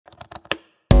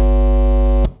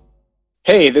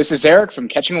Hey, this is Eric from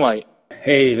Catching Light.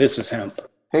 Hey, this is Hemp.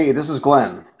 Hey, this is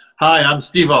Glenn. Hi, I'm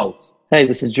Steve-O. Hey,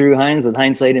 this is Drew Hines with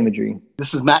Hindsight Imagery.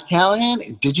 This is Matt Callahan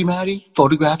at Digimatty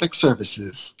Photographic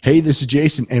Services. Hey, this is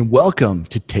Jason, and welcome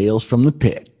to Tales from the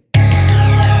Pit.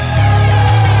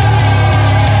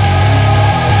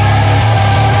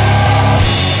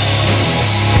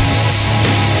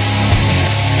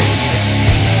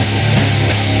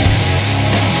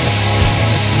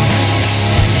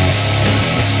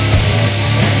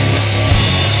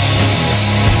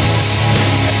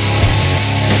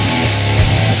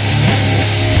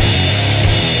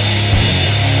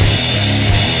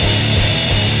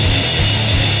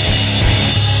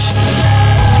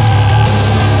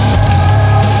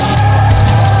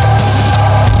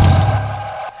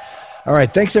 All right,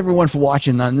 thanks everyone for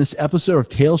watching. On this episode of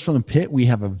Tales from the Pit, we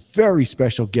have a very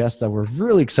special guest that we're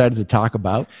really excited to talk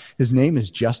about. His name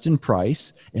is Justin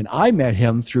Price, and I met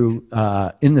him through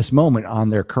In This Moment on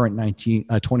their current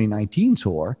 2019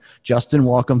 tour. Justin,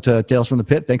 welcome to Tales from the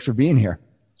Pit. Thanks for being here.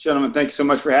 Gentlemen, thank you so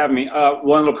much for having me.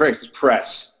 One little correction, it's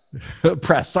Press.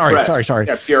 Press. Sorry.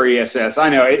 Yeah, P-R-E-S-S. I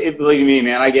know. Believe me,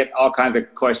 man, I get all kinds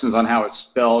of questions on how it's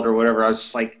spelled or whatever. I was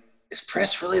just like, is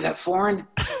press really that foreign?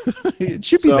 It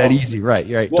should be that easy, right?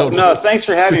 Right. Well, totally. No, thanks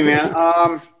for having me,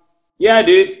 man. Yeah,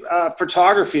 dude,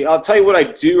 photography. I'll tell you what I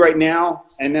do right now,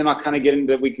 and then I'll kind of get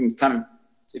into, we can kind of,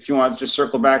 if you want to just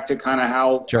circle back to kind of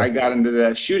how I got into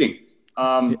the shooting.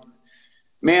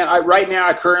 Man, right now,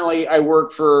 I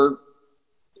work for,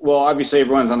 well, obviously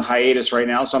everyone's on hiatus right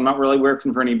now, so I'm not really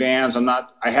working for any bands.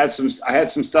 I had some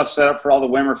stuff set up for all the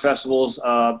Wimmer festivals,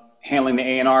 handling the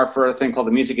A&R for a thing called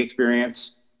the Music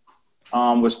Experience.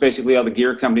 Which basically all the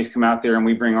gear companies come out there and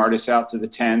we bring artists out to the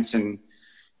tents and,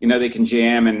 you know, they can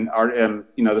jam and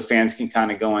you know, the fans can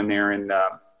kind of go in there and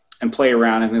play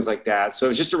around and things like that. So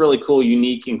it's just a really cool,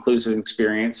 unique, inclusive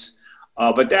experience.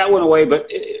 But that went away. But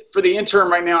for the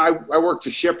interim right now, I work for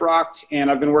Shiprocked,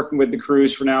 and I've been working with the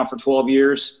crews for 12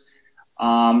 years.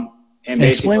 And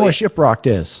explain what Shiprocked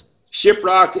is.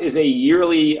 Shiprocked is a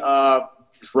yearly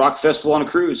rock festival on a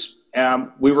cruise.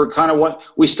 We were kind of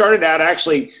we started out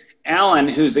actually. Alan,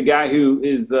 who's the guy who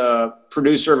is the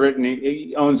producer of it and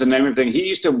he owns the name and everything, he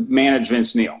used to manage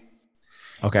Vince Neil.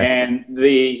 Okay. And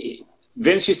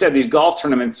Vince used to have these golf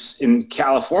tournaments in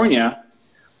California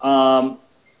for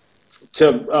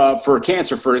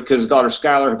cancer, because his daughter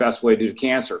Skylar had passed away due to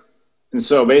cancer. And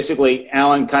so basically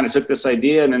Alan kind of took this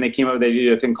idea and then they came up with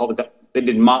a thing called, they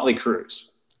did Motley Cruise.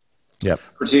 Yep.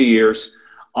 For 2 years.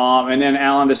 And then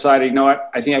Alan decided, you know what,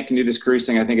 I think I can do this cruise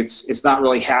thing. I think it's not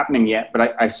really happening yet,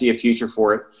 but I see a future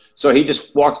for it. So he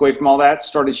just walked away from all that,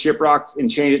 started Shiprocked and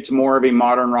changed it to more of a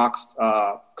modern rock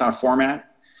kind of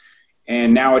format.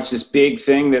 And now it's this big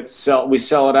thing that we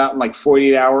sell it out in like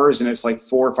 48 hours and it's like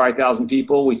 4,000 or 5,000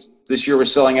 people. This year we're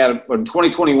selling out in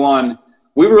 2021.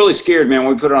 We were really scared, man,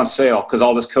 when we put it on sale because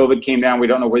all this COVID came down. We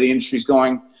don't know where the industry's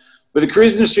going. But the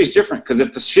cruise industry is different because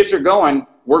if the ships are going,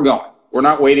 we're going. We're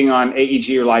not waiting on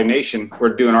AEG or Live Nation.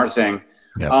 We're doing our thing.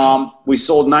 Yep. We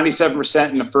sold 97%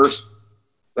 in the first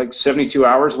 72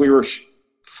 hours. We were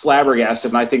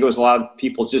flabbergasted, and I think it was a lot of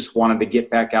people just wanted to get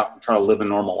back out and try to live a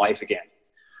normal life again.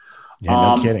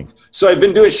 Yeah, no kidding. So I've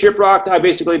been doing Shiprocked.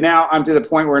 I'm to the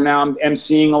point where now I'm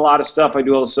emceeing a lot of stuff. I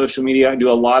do all the social media. I do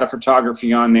a lot of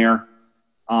photography on there.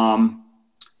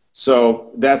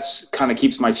 So that's kind of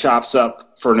keeps my chops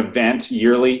up for an event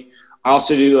yearly. I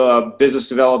also do business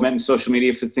development and social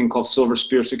media for a thing called Silver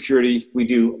Spear Security. We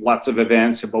do lots of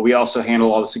events, but we also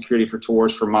handle all the security for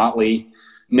tours for Motley,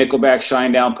 Nickelback,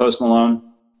 Shinedown, Post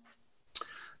Malone.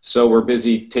 So we're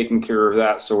busy taking care of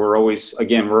that. So we're always,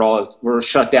 again, we're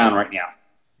shut down right now,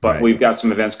 but We've got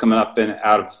some events coming up and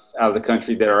out of the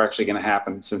country that are actually going to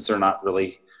happen since they're not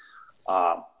really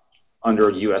under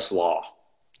U.S. law.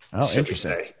 Oh,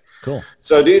 interesting. Cool.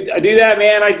 So, dude, I do that,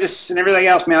 man. And everything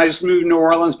else, man. I just moved to New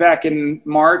Orleans back in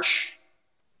March,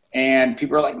 and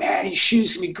people are like, man, these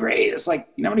shoes can be great. It's like,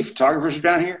 you know how many photographers are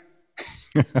down here?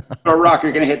 For a rock,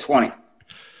 you're going to hit 20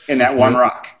 in that one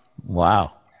rock.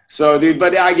 Wow. So, dude,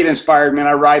 but I get inspired, man.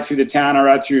 I ride through the town. I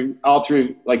ride all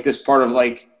through like this part of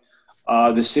like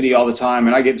the city all the time,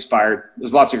 and I get inspired.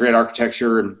 There's lots of great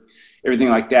architecture and everything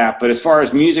like that. But as far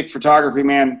as music photography,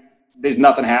 man, there's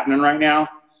nothing happening right now.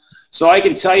 So I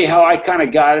can tell you how I kind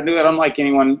of got into it. Unlike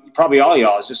anyone, probably all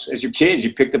y'all, it's just as your kids,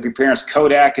 you picked up your parents'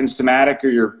 Kodak Instamatic or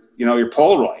your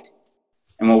Polaroid.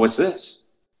 And well, what's this?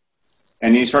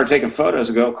 And you start taking photos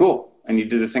and go, cool. And you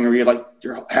do the thing where you're like,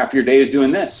 half your day is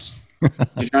doing this.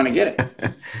 You're trying to get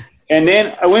it. And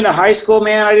then I went to high school,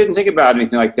 man. I didn't think about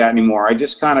anything like that anymore. I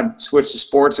just kind of switched to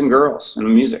sports and girls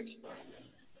and music.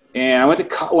 And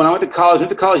when I went to college,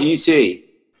 at UT.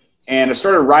 And I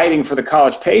started writing for the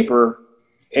college paper,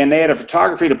 and they had a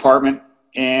photography department,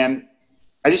 and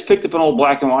I just picked up an old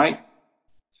black and white,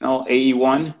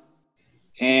 AE1,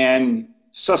 and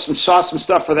saw some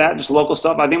stuff for that, just local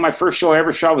stuff. I think my first show I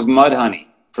ever shot was Mudhoney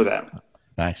for them.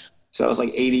 Nice. So that was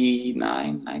like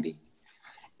 89, 90.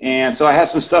 And so I had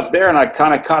some stuff there, and I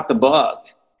kind of caught the bug.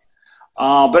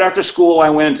 But after school,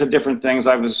 I went into different things.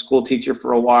 I was a school teacher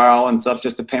for a while and stuff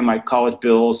just to pay my college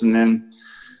bills. And then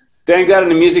got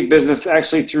into music business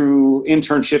actually through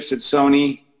internships at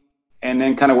Sony, and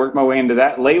then kind of worked my way into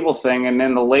that label thing. And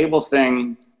then the label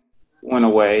thing went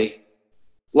away.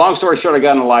 Long story short, I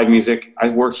got into live music. I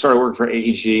started working for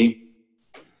AEG.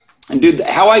 And dude,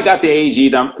 how I got the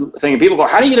AEG thing, and people go,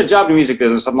 how do you get a job in music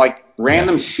business? I'm like,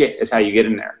 random shit is how you get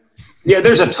in there. Yeah,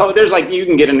 there's like, you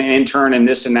can get an intern and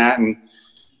this and that and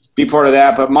be part of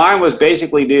that. But mine was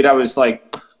basically, dude, I was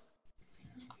like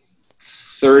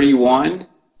 31,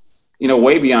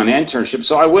 way beyond internship.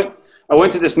 So I went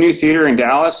to this new theater in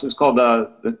Dallas. It's called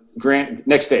the Grand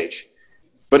Next Stage.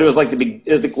 But it was like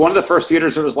one of the first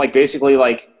theaters that was like basically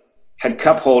like had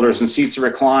cup holders and seats to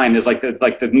recline. Is like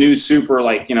the new super,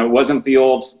 it wasn't the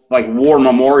old like war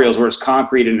memorials where it's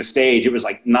concrete in the stage. It was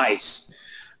like nice.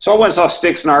 So I went and saw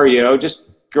Styx and REO,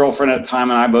 just girlfriend at the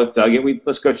time and I both dug it.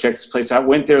 Let's go check this place out.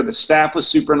 Went there. The staff was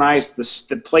super nice.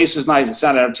 The place was nice. It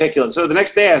sounded articulate. So the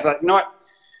next day I thought, you know what,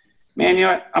 man,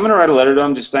 I'm going to write a letter to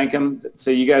them, just thank them,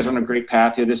 say you guys are on a great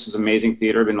path here. This is amazing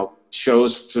theater. I've been to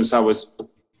shows since I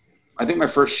think my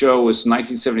first show was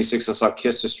 1976. I saw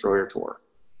Kiss Destroyer tour.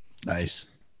 Nice.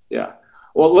 Yeah.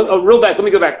 Well, let me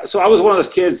go back. So I was one of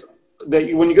those kids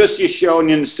that when you go see a show and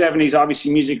you're in the 70s,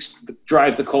 obviously music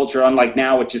drives the culture, unlike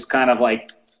now, which is kind of like,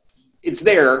 it's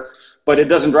there, but it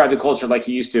doesn't drive the culture like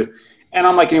it used to. And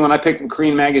I'm like anyone, I picked up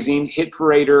Cream Magazine, Hit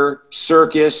Parader,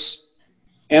 Circus,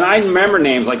 and I remember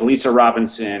names like Lisa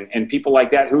Robinson and people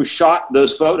like that who shot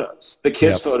those photos, the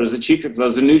Kiss photos, the Cheap Trick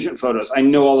photos, the Nugent photos. I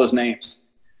know all those names,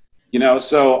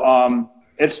 so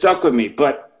it stuck with me.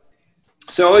 But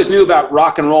so I always knew about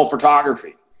rock and roll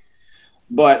photography.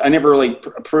 But I never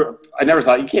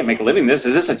thought, you can't make a living this.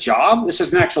 Is this a job? This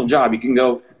is an actual job. You can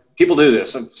go, people do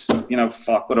this.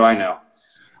 Fuck, what do I know?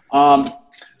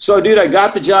 So, dude, I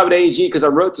got the job at AEG because I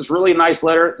wrote this really nice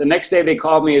letter. The next day they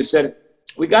called me and said,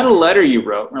 we got a letter you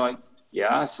wrote. And we're like,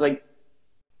 yeah. It's like,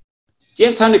 do you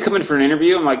have time to come in for an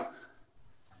interview? I'm like,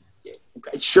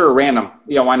 sure, random.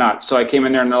 Yeah, why not? So I came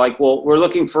in there and they're like, well, we're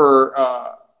looking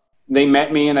for, they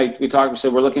met me and we talked and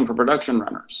said, we're looking for production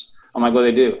runners. I'm like, what do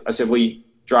they do? I said, well, you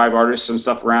drive artists and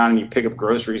stuff around and you pick up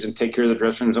groceries and take care of the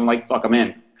dressing rooms. I'm like, fuck, I'm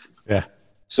in. Yeah.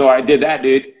 So I did that,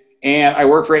 dude. And I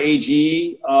worked for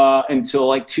AG until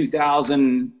like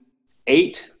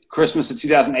 2008, Christmas of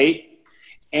 2008.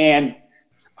 And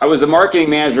I was the marketing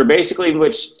manager, basically,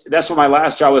 that's what my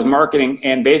last job was, marketing.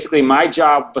 And basically my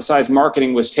job besides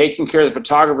marketing was taking care of the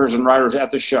photographers and writers at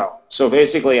the show. So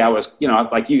basically I was,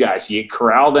 like you guys, you get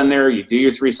corralled in there, you do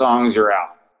your 3 songs, you're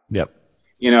out. Yep.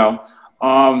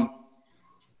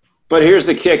 But here's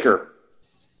the kicker.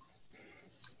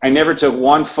 I never took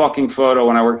one fucking photo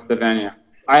when I worked at the venue.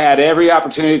 I had every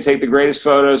opportunity to take the greatest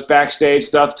photos, backstage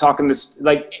stuff, talking to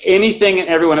like anything and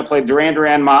everyone that played Duran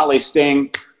Duran, Motley, Sting.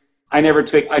 I never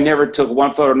took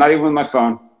one photo, not even with my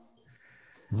phone.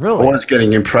 Really? I was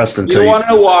getting impressed until you want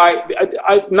to know why?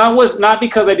 Not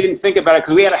because I didn't think about it,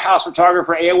 because we had a house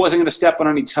photographer. A, I wasn't going to step on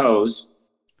any toes,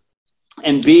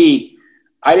 and B,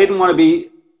 I didn't want to be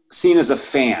seen as a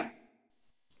fan.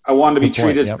 I wanted to be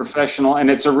treated as a professional, and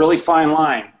it's a really fine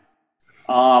line.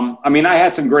 I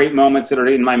had some great moments that are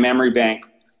in my memory bank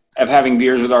of having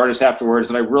beers with artists afterwards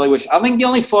that I really wish. I think the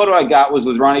only photo I got was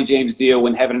with Ronnie James Dio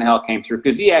when Heaven and Hell came through,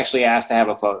 because he actually asked to have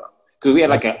a photo, because we had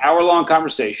like an hour-long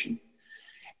conversation.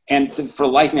 And for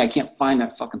the life of me, I can't find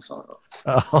that fucking photo.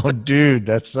 Oh, dude,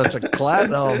 that's such a class.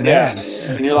 Oh, man.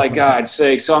 Yeah. And you're like, God's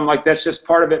sake. So I'm like, that's just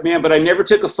part of it, man. But I never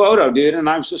took a photo, dude. And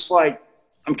I was just like,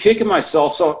 I'm kicking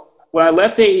myself. So when I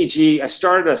left AEG, I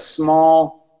started a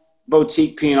small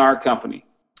boutique P&R company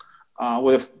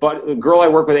with a girl I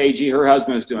work with at AEG. Her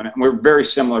husband was doing it. And we're very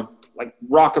similar, like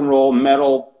rock and roll,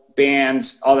 metal,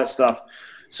 bands, all that stuff.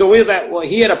 So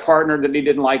he had a partner that he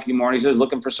didn't like anymore, and he was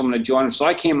looking for someone to join him. So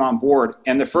I came on board,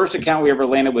 and the first account we ever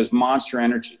landed was Monster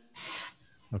Energy.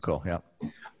 Oh, cool. Yeah.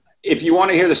 If you want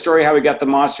to hear the story how we got the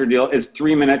Monster deal, it's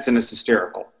 3 minutes and it's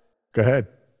hysterical. Go ahead.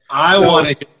 I want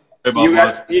to You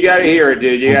got to hear it,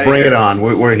 dude. Bring it on.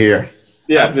 We're here.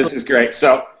 Yeah, this is great.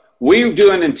 So we were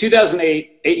doing in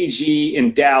 2008 AEG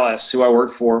in Dallas, who I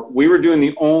worked for. We were doing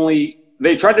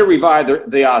they tried to revive the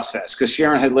Ozfest because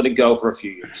Sharon had let it go for a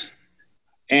few years.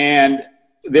 And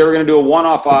they were going to do a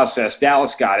one-off Ozfest.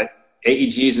 Dallas got it.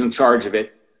 AEG's in charge of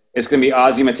it. It's going to be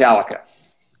Ozzy, Metallica.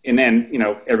 And then, you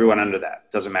know, everyone under that.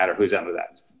 Doesn't matter who's under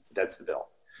that. That's the bill.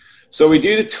 So we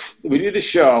do the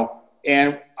show,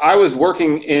 and I was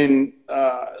working in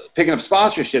picking up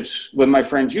sponsorships with my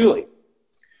friend Julie.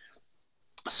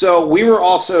 So we were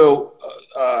also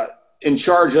in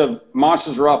charge of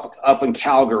Monsters Are Up in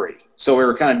Calgary. So we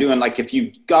were kind of doing, like, if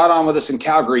you got on with us in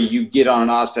Calgary, you get on an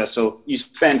Ozfest. So you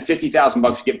spend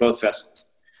 $50,000 to get both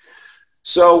festivals.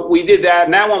 So we did that,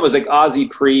 and that one was like Ozzy,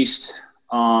 Priest,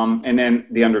 and then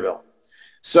the Underbill.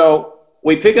 So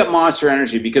we pick up Monster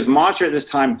Energy because Monster at this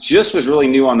time just was really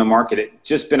new on the market. It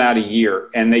just been out a year,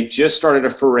 and they just started a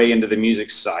foray into the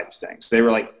music side of things. They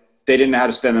were like, they didn't know how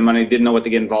to spend the money, didn't know what to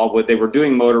get involved with. They were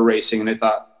doing motor racing, and they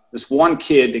thought, this one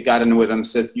kid that got in with them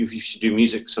says, you should do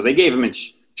music. So they gave him in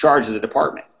charge of the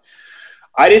department.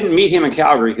 I didn't meet him in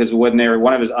Calgary because he wasn't there.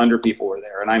 One of his under people were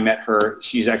there, and I met her.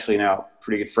 She's actually now a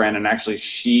pretty good friend, and actually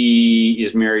she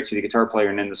is married to the guitar player.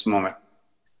 And in this moment,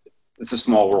 it's a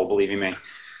small world, believe you me.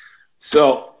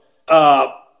 So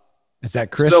is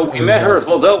that Chris? So we met her.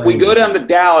 Well, we go down to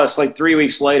Dallas like 3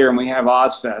 weeks later, and we have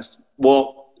Ozfest.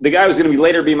 Well, the guy who's going to be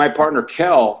later be my partner,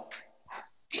 Kel,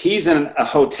 he's in a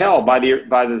hotel by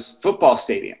this football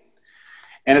stadium.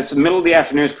 And it's the middle of the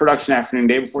afternoon, it's production afternoon,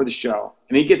 day before the show.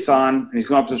 And he gets on, and he's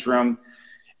going up to this room.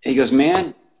 And he goes,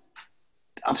 man,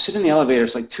 I'm sitting in the elevator.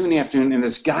 It's like 2 p.m, and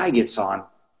this guy gets on,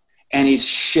 and he's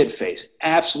shit-faced,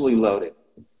 absolutely loaded.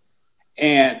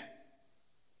 And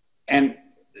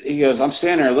he goes, I'm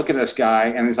standing there looking at this guy,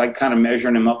 and he's like kind of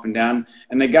measuring him up and down.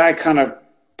 And the guy kind of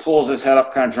pulls his head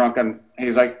up, kind of drunk, and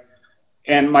he's like,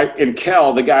 and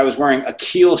Kel, the guy was wearing a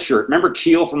Keel shirt. Remember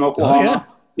Keel from Oklahoma?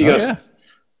 Oh, yeah. He goes,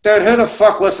 dude, who the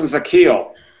fuck listens to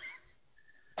Keel?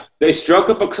 They struck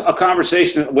up a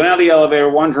conversation, went out of the elevator,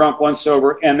 one drunk, one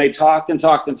sober, and they talked and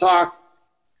talked and talked.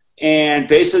 And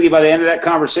basically by the end of that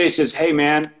conversation, says, hey,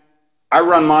 man, I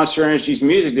run Monster Energy's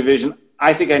music division.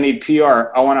 I think I need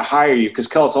PR. I want to hire you, because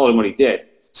Kel told him what he did.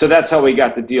 So that's how we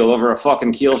got the deal, over a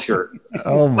fucking Keel shirt.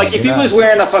 Oh my like if he was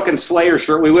wearing a fucking Slayer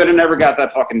shirt, we would have never got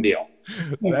that fucking deal.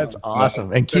 That's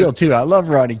awesome. And Keel too. I love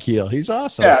Ronnie Keel. He's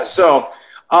awesome. Yeah. So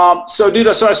I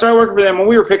started working for them when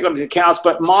we were picking up these accounts,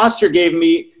 but Monster gave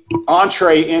me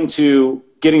entree into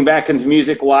getting back into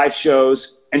music, live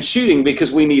shows, and shooting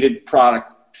because we needed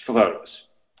product photos.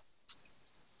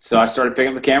 So I started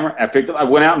picking up the camera. I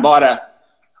went out and bought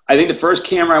I think the first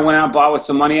camera I went out and bought with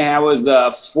some money I had was the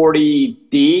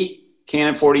 40D,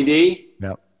 Canon 40D.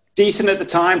 Yep. Decent at the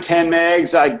time, 10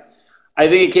 megs. I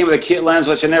think it came with a kit lens,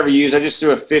 which I never used. I just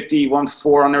threw a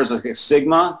 50-1.4 on there. It was like a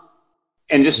Sigma,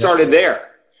 and just started there.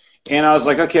 And I was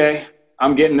like, okay,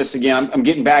 I'm getting this again. I'm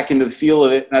getting back into the feel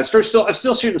of it. And I'm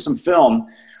still shooting some film.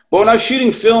 But when I was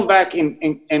shooting film back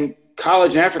in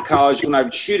college and after college, when I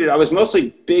would shoot it, I was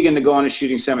mostly big into going and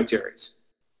shooting cemeteries.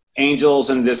 Angels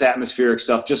and this atmospheric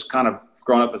stuff, just kind of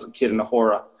growing up as a kid in the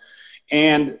horror.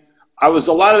 And a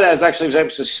lot of that was actually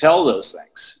sell those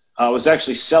things. I was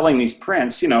actually selling these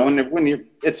prints, you know,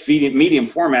 it's medium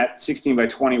format, 16 by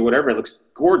 20, whatever. It looks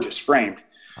gorgeous framed.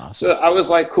 Awesome. So I was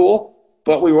like, cool.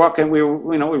 But we rolled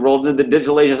into the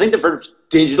digital age. I think the first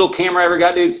digital camera I ever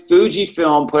got, dude,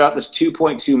 Fujifilm put out this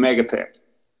 2.2 megapixel.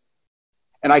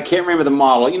 And I can't remember the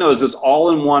model. You know, it was this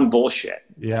all-in-one bullshit.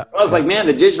 Yeah. I was like, man,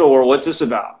 the digital world, what's this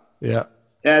about? Yeah.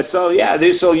 Yeah. So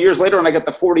years later when I got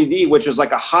the 40D, which was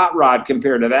like a hot rod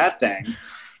compared to that thing.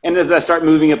 And as I start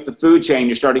moving up the food chain,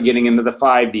 you started getting into the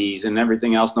 5Ds and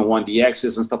everything else, and the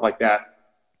 1DXs and stuff like that.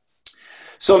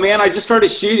 So, man, I just started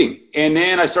shooting. And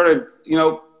then I started,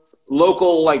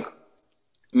 local, like,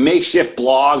 makeshift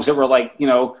blogs that were like,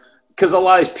 because a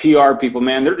lot of these PR people,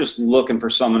 man, they're just looking for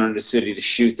someone in the city to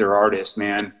shoot their artist,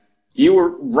 man.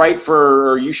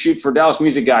 You shoot for Dallas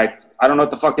Music Guide. I don't know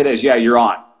what the fuck that is. Yeah, you're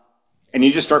on. And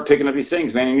you just start picking up these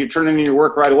things, man, and you're turning in your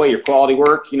work right away, your quality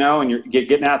work, and you're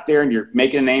getting out there and you're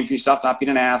making a name for yourself, not being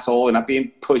an asshole and not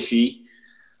being pushy.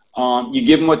 You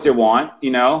give them what they want,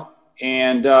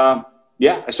 and I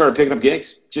started picking up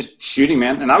gigs, just shooting,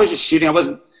 man. And I was just shooting.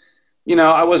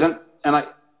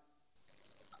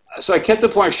 So I kept the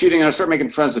point of shooting, and I started making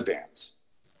friends with bands.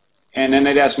 And then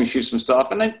they'd ask me to shoot some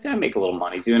stuff, and I'd make a little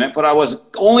money doing it, but I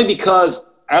was only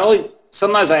because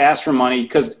sometimes I asked for money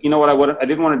because I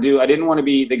didn't want to do. I didn't want to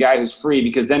be the guy who's free,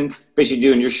 because then basically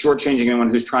you're shortchanging anyone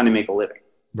who's trying to make a living.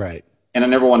 Right. And I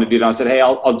never wanted to do that. I said, hey,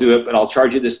 I'll do it, but I'll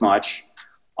charge you this much.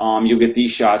 You'll get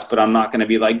these shots, but I'm not going to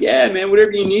be like, yeah, man,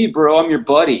 whatever you need, bro. I'm your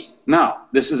buddy. No,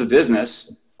 this is a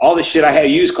business. All the shit I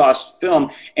had used cost film,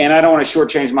 and I don't want to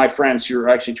shortchange my friends who are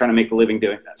actually trying to make a living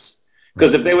doing this.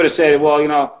 Because if they would have said,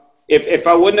 well, if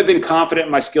I wouldn't have been confident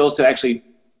in my skills to actually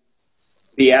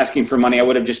be asking for money, I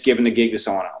would have just given the gig to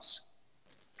someone else.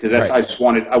 because that's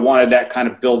Right. I wanted that kind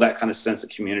of build that kind of sense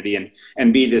of community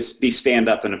and be stand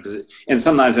up in a position. And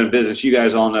sometimes in a business, you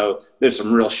guys all know there's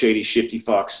some real shady, shifty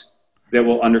fucks that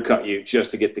will undercut you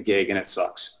just to get the gig, and it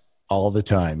sucks. All the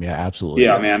time. Yeah, absolutely.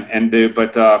 Yeah, man.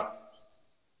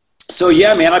 So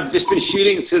yeah, man, I've just been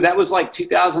shooting. So that was like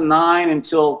 2009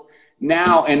 until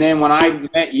now. And then when I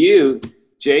met you,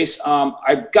 Jace,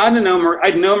 I've gotten to know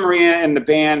I'd known Maria and the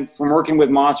band from working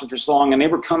with Monster for so long, and they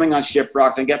were coming on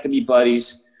Shiprock. I got to be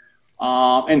buddies.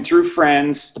 And through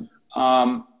friends,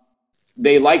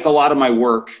 they liked a lot of my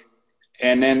work.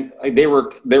 And then they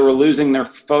were losing their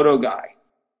photo guy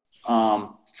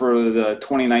for the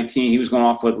 2019. He was going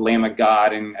off with Lamb of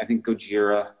God and I think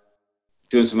Gojira,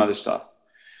 doing some other stuff.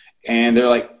 And they're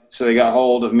like, so they got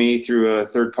hold of me through a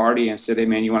third party and said, hey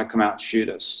man, you want to come out and shoot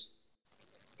us?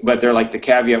 But they're like, the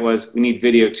caveat was we need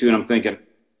video too. And I'm thinking,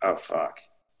 oh fuck,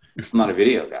 I'm not a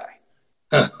video guy.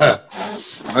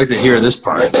 I like to hear this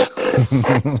part.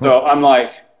 So I'm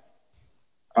like,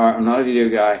 all right, I'm not a video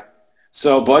guy.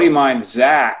 So a buddy of mine,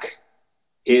 Zach,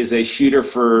 is a shooter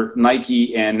for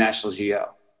Nike and National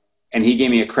Geo. And he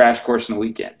gave me a crash course in the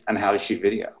weekend on how to shoot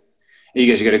video. And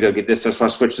you guys got to go get this. That's why I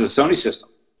switched to the Sony system.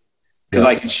 Because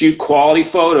I can shoot quality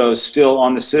photos still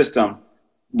on the system,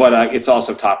 but it's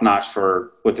also top notch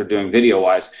for what they're doing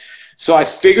video-wise. So I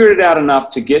figured it out enough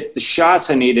to get the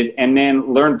shots I needed and then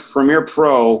learned Premiere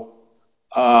Pro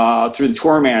through the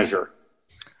tour manager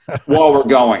while we're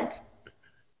going.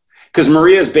 Because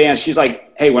Maria's band, she's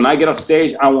like, hey, when I get off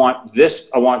stage, I want this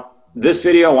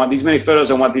video, I want these many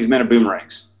photos, I want these many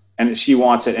boomerangs. And she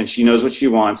wants it, and she knows what she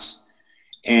wants.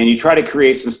 And you try to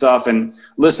create some stuff. And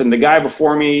listen, the guy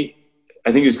before me,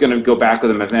 I think he was going to go back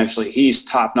with him eventually. He's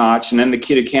top notch. And then the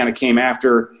kid who kind of came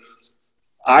after,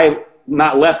 I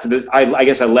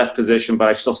guess I left position, but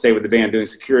I still stayed with the band doing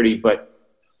security. But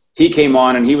he came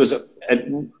on and he was a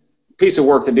piece of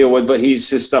work to deal with, but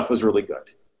his stuff was really good.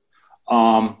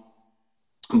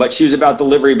 But she was about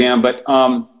delivery band. But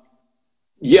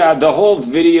yeah, the whole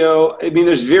video, I mean,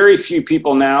 there's very few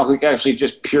people now who actually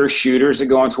just pure shooters that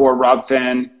go on tour. Rob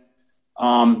Fenn,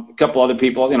 a couple other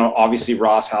people, obviously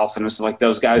Ross Halfin and stuff like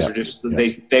those guys are just,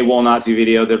 they will not do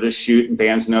video. They'll just shoot, and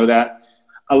bands know that.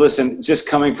 Listen, just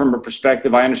coming from a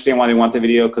perspective, I understand why they want the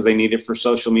video because they need it for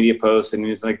social media posts. And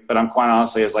it's like, but I'm quite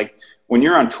honestly, it's like when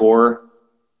you're on tour,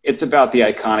 it's about the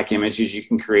iconic images you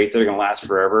can create that are going to last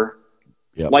forever.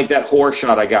 Yep. Like that horror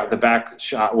shot I got, the back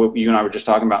shot, what you and I were just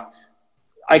talking about.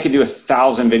 I could do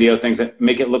 1,000 video things that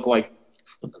make it look like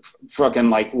fucking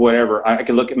like whatever. I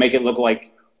could make it look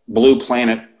like Blue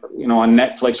Planet, on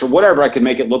Netflix or whatever I could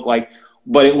make it look like,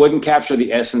 but it wouldn't capture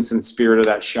the essence and spirit of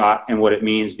that shot and what it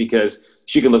means, because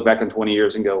she could look back in 20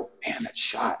 years and go, man, that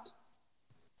shot.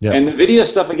 Yeah. And the video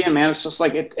stuff, again, man, it's just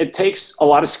like, it takes a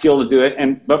lot of skill to do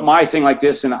it. But my thing like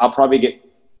this, and I'll probably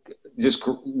just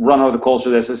run over the coals for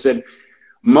this. I said,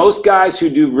 most guys who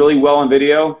do really well in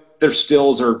video, their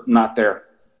stills are not there.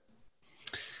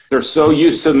 They're so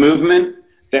used to movement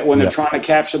that when they're trying to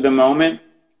capture the moment,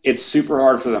 it's super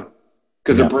hard for them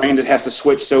because their brain has to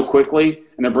switch so quickly,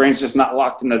 and their brain's just not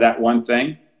locked into that one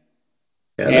thing.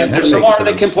 Yeah, and there's some art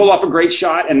that can pull off a great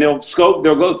shot, and they'll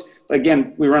go,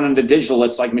 again, we run into digital,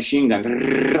 it's like machine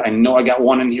gun. I know I got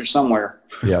one in here somewhere.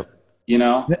 Yep.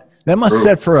 That must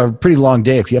set for a pretty long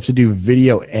day. If you have to do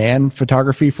video and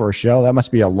photography for a show, that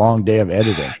must be a long day of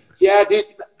editing. Yeah, dude.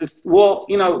 Well,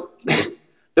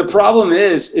 the problem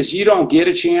is you don't get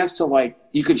a chance to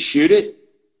you could shoot it,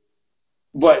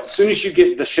 but as soon as you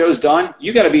get the show's done,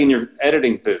 you got to be in your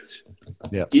editing booth.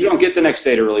 Yeah. You don't get the next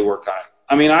day to really work on it.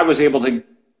 I mean, I was able to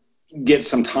get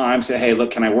some time, say, hey,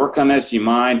 look, can I work on this? Do you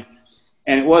mind?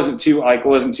 And it wasn't too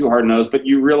hard nosed, but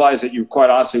you realize that quite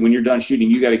honestly, when you're done shooting,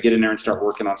 you got to get in there and start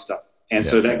working on stuff. And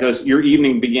so that goes, your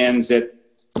evening begins at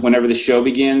whenever the show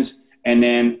begins. And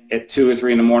then at 2 or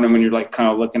 3 in the morning, when you're kind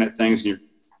of looking at things and you're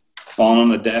falling on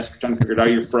the desk, trying to figure it out,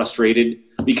 you're frustrated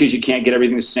because you can't get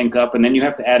everything to sync up. And then you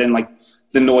have to add in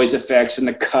the noise effects and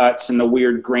the cuts and the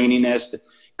weird graininess,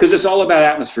 because it's all about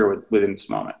atmosphere within this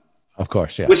moment. Of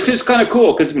course. Yeah. Which is kind of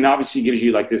cool. Cause obviously it gives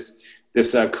you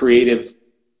this creative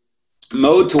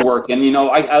mode to work. And,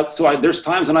 there's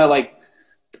times when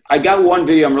I got one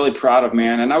video I'm really proud of,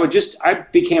 man. And I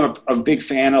became a big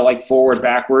fan of forward,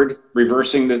 backward,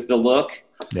 reversing the look.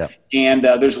 Yeah. And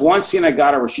there's one scene I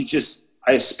got her where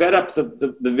I sped up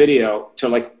the video to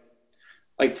like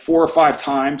 4 or 5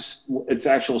 times its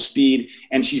actual speed.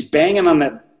 And she's banging on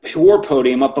that war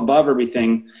podium up above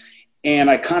everything. And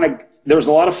there was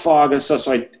a lot of fog and stuff,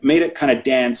 so I made it kind of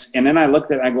dense. And then I looked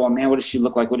at it and I go, oh, man, what does she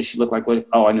look like? What does she look like?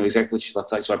 Oh, I knew exactly what she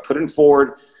looks like. So I put it in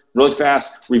forward really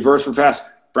fast, reverse real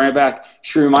fast, bring it back.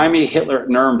 She reminded me of Hitler at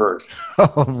Nuremberg.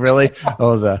 Oh, really?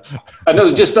 Oh, I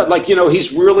know, just like,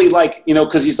 he's really like,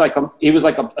 because he was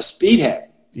like a speedhead.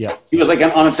 yeah. He was like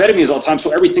on amphetamines all the time.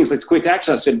 So everything's like quick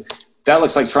action. I said, that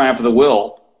looks like Triumph of the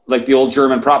Will, like the old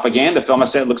German propaganda film. I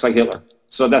said, it looks like Hitler.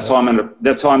 So that's how I'm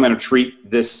going to treat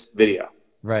this video.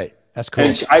 Right. That's cool.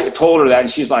 And I told her that, and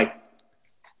she's like,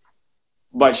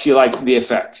 but she liked the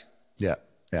effect. Yeah.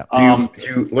 Yeah.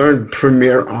 You learned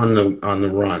Premiere on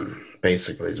the run,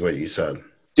 basically, is what you said.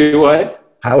 Do what?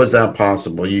 How is that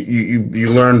possible? You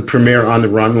learned Premiere on the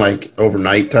run, like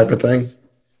overnight type of thing?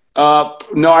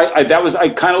 No, I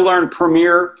kind of learned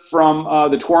Premiere from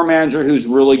the tour manager who's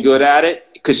really good at it,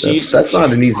 because that's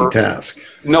not an easy task.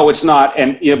 No, it's not.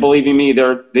 And believe me,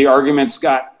 the arguments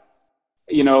got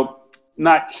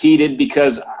not heated,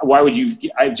 because why would you?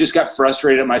 I just got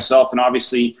frustrated at myself, and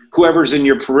obviously whoever's in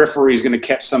your periphery is going to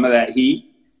catch some of that heat.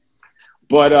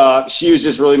 But she was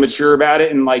just really mature about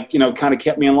it, and kind of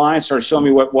kept me in line, started showing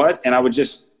me what, and I would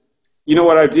just,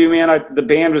 what I do, man. The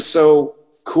band was so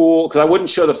cool, because I wouldn't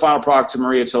show the final product to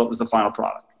Maria until it was the final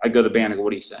product. I'd go to the band and go,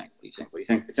 "What do you think? What do you think? What do you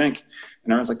think? What do you think?"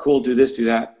 And everyone's like, "Cool, do this, do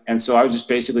that." And so I would just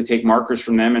basically take markers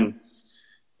from them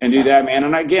and do that, man.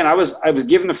 And again, I was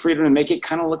given the freedom to make it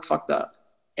kind of look fucked up.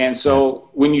 And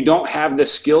so when you don't have the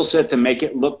skill set to make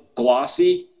it look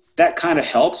glossy, that kind of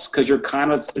helps, because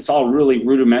it's all really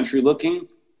rudimentary looking,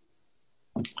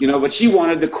 but she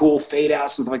wanted the cool fade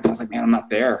outs and stuff like that. I was like, man, I'm not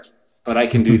there, but I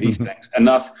can do these things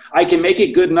enough. I can make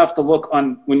it good enough to look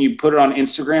on when you put it on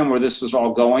Instagram, where this was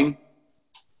all going,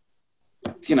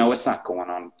 it's not going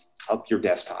on up your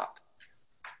desktop.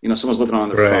 Someone's looking on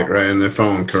their phone. Right, on their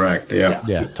phone, correct. Yeah,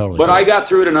 totally. But I got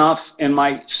through it enough, and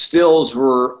my stills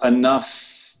were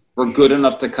good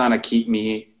enough to kind of keep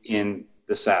me in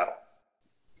the saddle.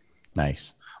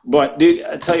 Nice. But dude,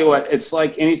 I tell you what, it's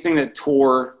like anything that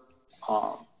tour,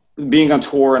 being on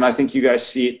tour, and I think you guys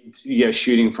see it, you guys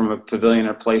shooting from a pavilion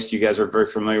or a place you guys are very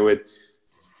familiar with.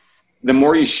 The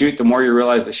more you shoot, the more you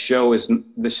realize the show is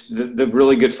the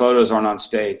really good photos aren't on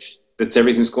stage. That's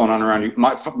everything's going on around you.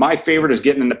 My favorite is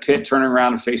getting in the pit, turning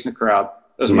around, and facing the crowd.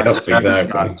 Those are my favorite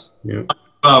shots. Yep.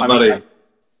 Oh, buddy.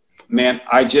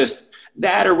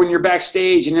 That, or when you're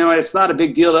backstage, it's not a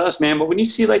big deal to us, man. But when you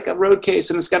see like a road case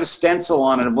and it's got a stencil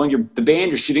on it of the band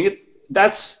you're shooting,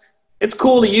 it's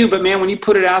cool to you. But man, when you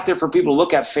put it out there for people to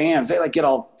look at, fans, they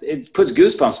it puts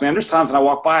goosebumps, man. There's times when I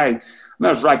walk by, I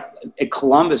was like at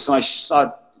Columbus, and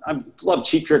I loved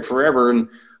Cheap Trick forever, and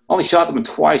only shot them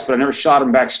twice, but I never shot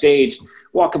them backstage.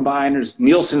 Walking by, and there's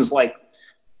Nielsen's like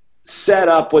set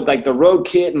up with like the road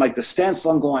kit and like the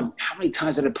stencil. I'm going, how many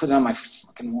times did I put it on my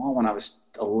fucking wall when I was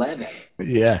 11?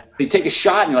 Yeah. You take a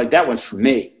shot and you're like, that one's for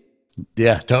me.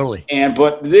 Yeah, totally.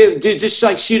 But dude, just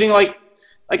like shooting like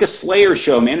a Slayer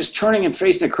show, man, just turning and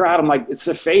facing the crowd. I'm like, it's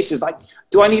the faces. Like,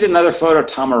 do I need another photo of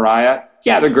Tom Araya?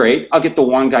 Yeah, they're great. I'll get the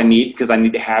one I need because I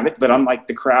need to have it. But I'm like,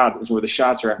 the crowd is where the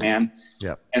shots are at, man.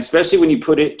 Yeah. And especially when you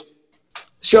put it,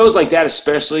 shows like that,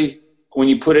 especially when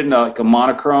you put it in like a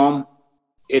monochrome,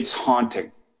 it's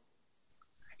haunting.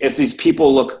 It's these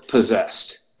people look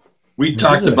possessed. We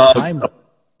talked about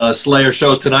a Slayer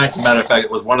show tonight. As a matter of fact,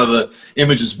 it was one of the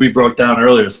images we broke down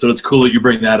earlier. So it's cool that you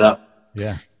bring that up.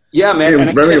 Yeah. Yeah,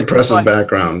 man. Very impressive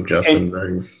background, Justin.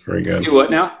 Very, very good. Do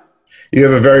what now? You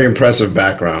have a very impressive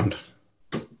background.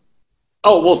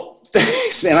 Oh, well,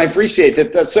 thanks, man. I appreciate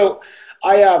that. So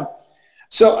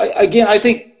again, I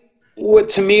think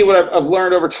what I've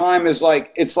learned over time is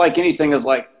like, it's like anything is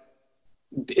like,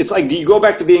 it's like you go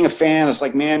back to being a fan. It's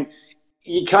like, man,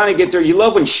 you kind of get there. You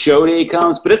love when show day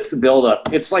comes, but it's the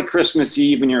buildup. It's like Christmas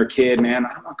Eve when you're a kid, man.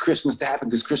 I don't want Christmas to happen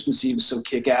because Christmas Eve is so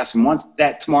kick-ass. And once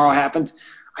that tomorrow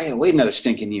happens, I gotta wait another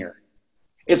stinking year.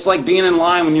 It's like being in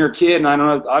line when you're a kid, and I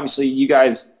don't know, obviously you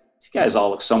guys all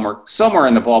look somewhere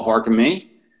in the ballpark of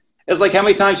me. It's like how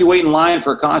many times you wait in line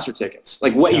for concert tickets.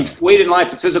 Like you waited in line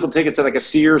for physical tickets at like a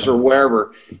Sears or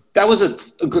wherever. That was an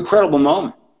incredible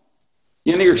moment.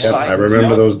 You're excited. I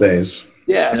remember those days.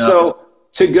 Yeah. So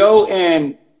to go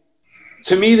and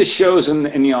to me, the show's in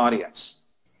the audience,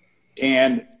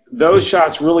 and those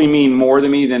shots really mean more to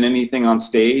me than anything on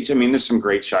stage. I mean, there's some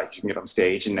great shots you can get on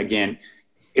stage. And again,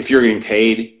 if you're getting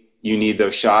paid, you need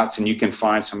those shots, and you can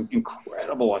find some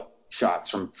incredible shots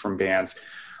from bands.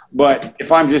 But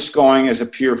if I'm just going as a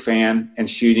pure fan and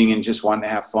shooting and just wanting to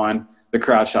have fun, the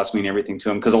crowd shots mean everything to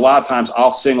them. Because a lot of times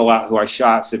I'll single out who I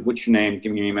shot, said, what's your name?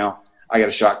 Give me your email. I got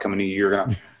a shot coming to you. You're going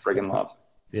to friggin' love.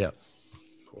 Yeah.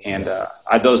 And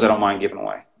those I don't mind giving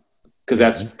away. Because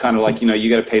that's kind of like, you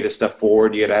got to pay this stuff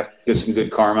forward. You got to get some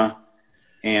good karma.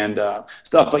 and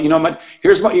stuff. But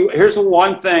here's the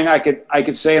one thing I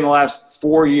could say in the last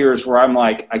 4 years where I'm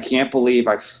like, I can't believe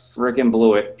I freaking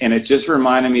blew it. And it just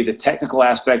reminded me the technical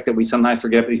aspect that we sometimes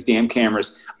forget about these damn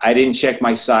cameras. I didn't check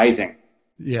my sizing.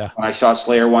 Yeah. When I shot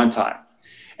Slayer one time,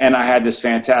 and I had this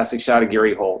fantastic shot of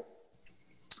Gary Holt,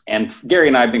 and Gary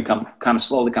and I have been kind of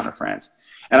slowly becoming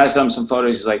friends. And I sent him some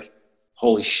photos. He's like,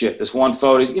 holy shit. This one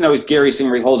photo, it's Gary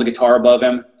singing where he holds a guitar above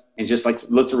him and just like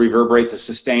lets it reverberate to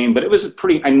sustain. But it was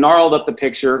I gnarled up the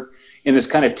picture in this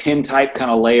kind of tin type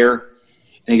kind of layer.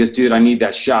 And he goes, dude, I need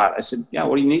that shot. I said, yeah,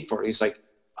 what do you need for it? He's like,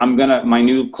 my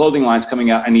new clothing line's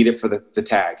coming out. I need it for the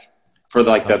tag, for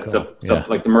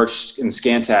the merch and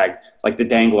scan tag, like the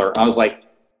dangler. I was like,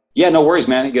 yeah, no worries,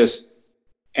 man. He goes,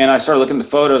 and I started looking at the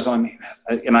photos and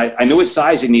I knew what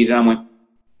size he needed. And I went,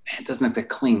 man, it doesn't look that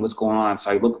clean. What's going on?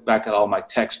 So I looked back at all my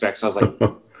tech specs. I was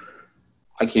like,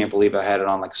 I can't believe I had it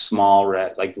on like small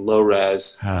res, like low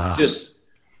res.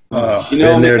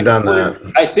 Been there, done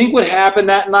that. I think what happened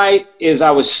that night is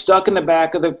I was stuck in the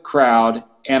back of the crowd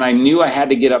and I knew I had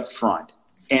to get up front.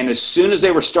 And as soon as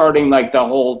they were starting like the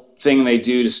whole thing they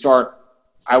do to start,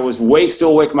 I was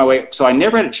still awake my way. So I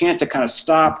never had a chance to kind of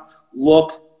stop,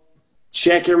 look,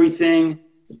 check everything.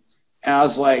 And I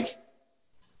was like,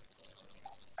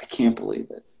 I can't believe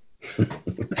it.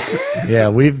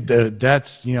 Yeah,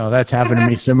 that's happened to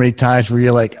me so many times where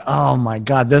you're like, oh my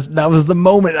God, that was the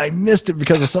moment I missed it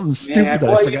because of something stupid that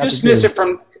I forgot to do. You just missed it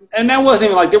and that wasn't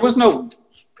even like, there was no,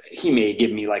 he may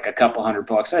give me like a couple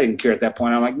 $100. I didn't care at that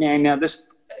point. I'm like, man, now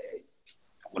this,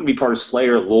 I want to be part of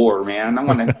Slayer lore, man. I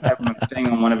want to have a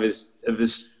thing on one of his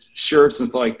shirts and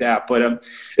stuff like that. But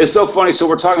it's so funny. So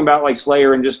we're talking about like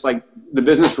Slayer and just like the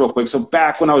business real quick. So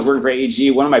back when I was working for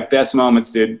AEG, one of my best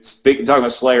moments, dude, talking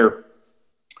about Slayer,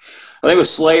 I think it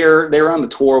was Slayer. They were on the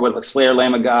tour with like Slayer,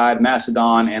 Lamb of God,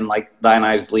 Macedon, and like Thine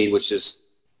Eyes Bleed, which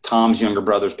is Tom's younger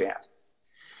brother's band.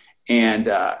 And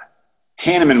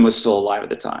Hanneman was still alive at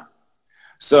the time.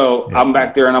 So I'm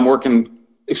back there and I'm working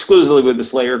exclusively with the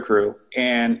Slayer crew.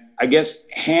 And I guess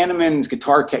Hanneman's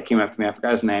guitar tech came up to me. I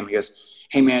forgot his name. He goes,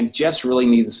 hey man, Jeff's really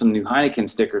needs some new Heineken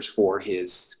stickers for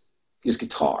his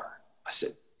guitar. I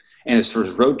said, and it's for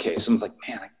his road case. I was like,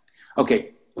 man,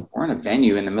 okay, we're in a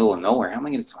venue in the middle of nowhere. How am I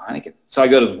going to get some Heineken? So I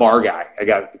go to the bar guy.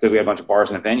 Because we had a bunch of bars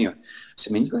in the venue. I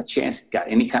said, man, you got a chance? Got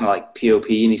any kind of like POP?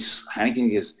 And he's Heineken.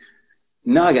 He goes,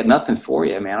 no, I got nothing for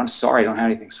you, man. I'm sorry. I don't have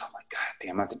anything. So I'm like, God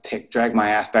damn, I have to drag my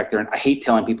ass back there. And I hate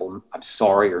telling people I'm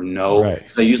sorry or no. Right.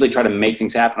 So I usually try to make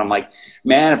things happen. I'm like,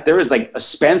 man, if there was like a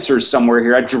Spencer's somewhere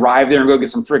here, I'd drive there and go get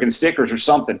some freaking stickers or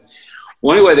something.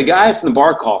 Well, anyway, the guy from the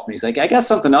bar calls me. He's like, I got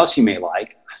something else you may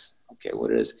like. I said, okay, what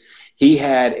it is? He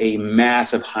had a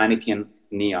massive Heineken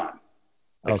neon,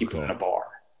 like you put in a bar.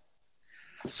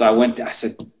 So I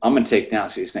said, I'm going to take down.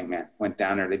 So this thing, man, went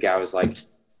down there. The guy was like,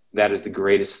 that is the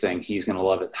greatest thing. He's going to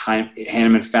love it.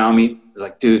 Hanneman found me. He's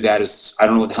like, dude, I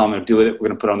don't know what the hell I'm going to do with it. We're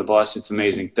going to put it on the bus. It's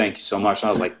amazing. Thank you so much. And I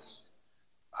was like,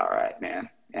 all right, man.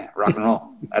 Yeah, rock and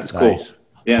roll. That's cool. Nice.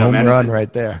 Yeah, home man. run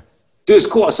right there. Dude, it's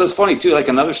cool. So it's funny too, like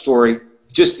another story,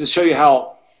 just to show you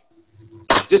how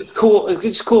just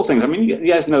cool things. I mean, you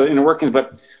guys know the inner workings,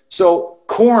 but so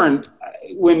Korn,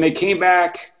 when they came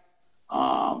back,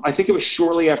 I think it was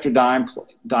shortly after Dime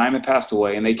had passed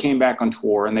away, and they came back on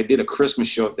tour and they did a Christmas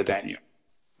show at the venue.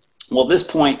 Well, at this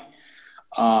point,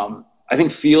 I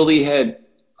think Fieldy had,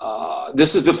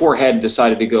 this is before Head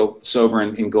decided to go sober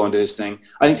and go into his thing.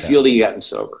 I think Fieldy had gotten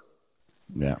sober.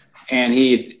 Yeah. And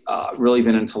he had really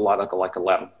been into a lot of like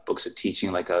 11 books of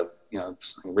teaching, like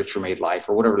Richer Made Life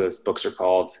or whatever those books are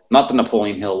called. Not the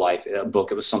Napoleon Hill Life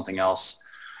book. It was something else.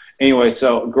 Anyway,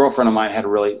 so a girlfriend of mine had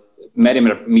met him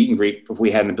at a meet and greet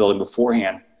we had in the building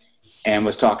beforehand, and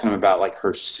was talking to him about like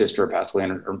her sister passed away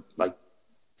or like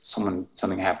something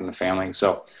happened in the family.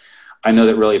 So I know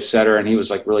that really upset her, and he was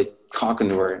like really talking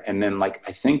to her. And then like,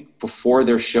 I think before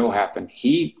their show happened,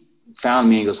 he found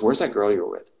me and goes, where's that girl you were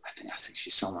with? I think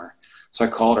she's somewhere. So I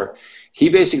called her. He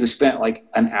basically spent like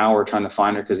an hour trying to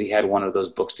find her because he had one of those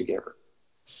books to give her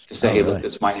to say, hey, look,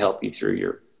 this might help you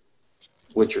through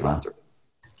what you're going through.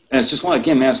 And it's just it's one of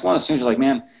those things you're like,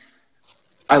 man,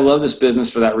 I love this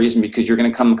business for that reason, because you're going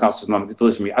to come across some moments.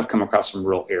 Believe me, I've come across some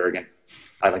real arrogant.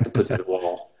 I like to put that to the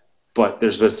wall. But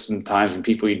there's been some times when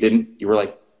people you were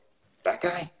like, that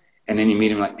guy? And then you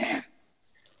meet him like, man,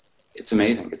 it's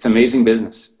amazing. It's amazing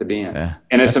business to be in. Yeah,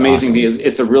 and it's amazing. Awesome.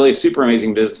 It's a really super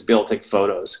amazing business to be able to take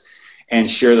photos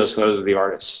and share those photos with the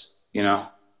artists,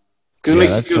 because it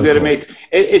makes you feel good. Cool.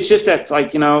 It's just that,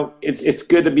 like, it's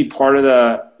good to be part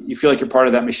of you feel like you're part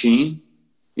of that machine,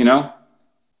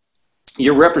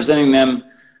 You're representing them.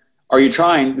 Are you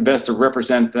trying the best to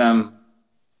represent them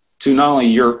to not only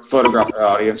your photographic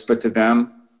audience, but to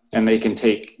them. And they can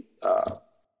take,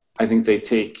 I think they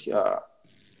take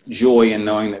joy in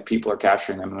knowing that people are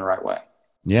capturing them in the right way.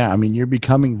 Yeah, I mean, you're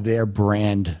becoming their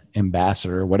brand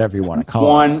ambassador, whatever you want to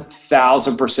call it.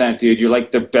 1,000%, dude. You're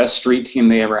like the best street team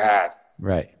they ever had.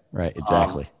 Right,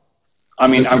 exactly. I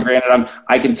mean,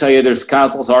 I can tell you there's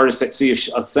countless artists that see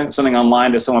something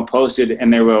online that someone posted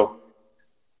and they go,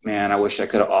 man, I wish I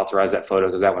could have authorized that photo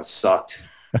because that one sucked.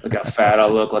 Look how fat I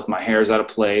look, like my hair's out of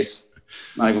place,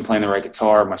 not even playing the right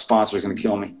guitar. My sponsor's going to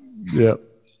kill me. Yep.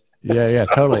 Yeah,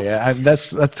 totally.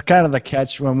 That's kind of the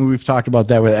catch when we've talked about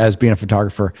that as being a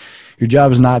photographer. Your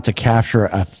job is not to capture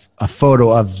a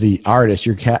photo of the artist.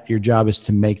 Your job is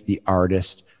to make the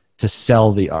artist, to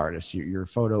sell the artist. Your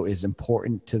photo is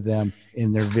important to them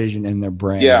in their vision, in their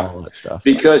brand, and all that stuff.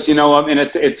 Because I mean,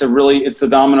 it's the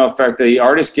domino effect. The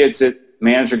artist gets it,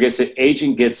 manager gets it,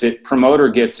 agent gets it, promoter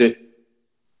gets it.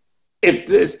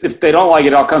 If they don't like it,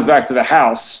 it all comes back to the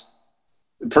house.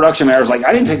 The production manager's like,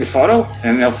 I didn't take the photo,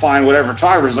 and they'll find whatever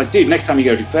photographer's like, dude, next time you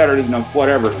got to do better,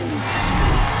 whatever.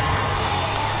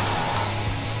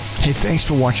 Hey, thanks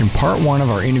for watching part 1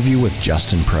 of our interview with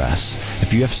Justin Press.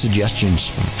 If you have suggestions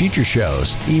for future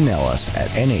shows, email us at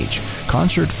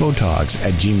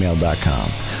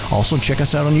nhconcertphotogs@gmail.com. Also, check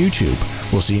us out on YouTube.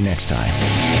 We'll see you next time.